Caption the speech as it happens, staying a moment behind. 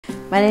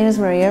My name is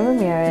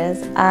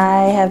Ramirez.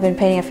 I have been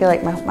painting, I feel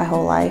like, my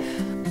whole life.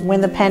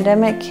 When the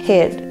pandemic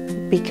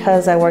hit,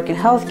 because I work in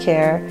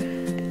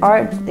healthcare,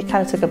 art, it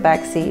kind of took a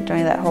back seat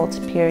during that whole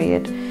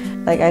period.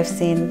 Like I've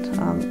seen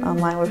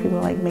online where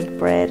people like make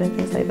bread and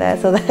things like that,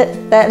 so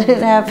that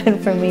didn't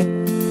happen for me.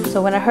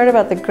 So when I heard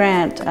about the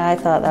grant, I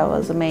thought that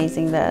was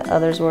amazing that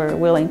others were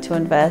willing to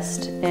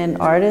invest in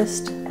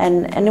artists.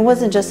 And it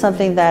wasn't just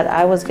something that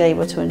I was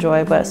able to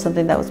enjoy, but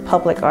something that was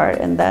public art,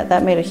 and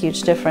that made a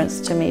huge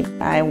difference to me.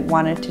 I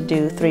wanted to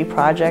do 3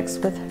 projects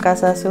with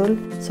Casa Azul.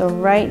 So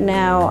right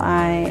now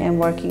I am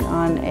working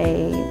on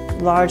a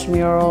large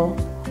mural.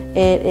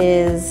 It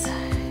is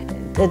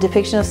a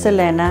depiction of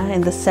Selena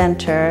in the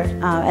center,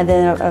 and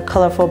then a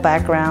colorful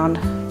background.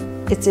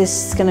 It's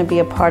just going to be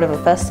a part of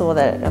a festival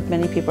that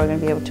many people are going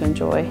to be able to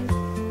enjoy.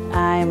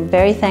 I'm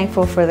very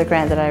thankful for the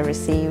grant that I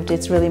received.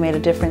 It's really made a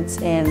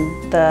difference in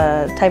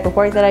the type of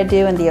work that I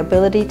do and the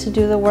ability to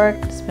do the work.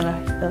 It's been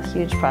a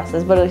huge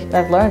process, but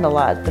I've learned a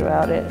lot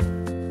throughout it.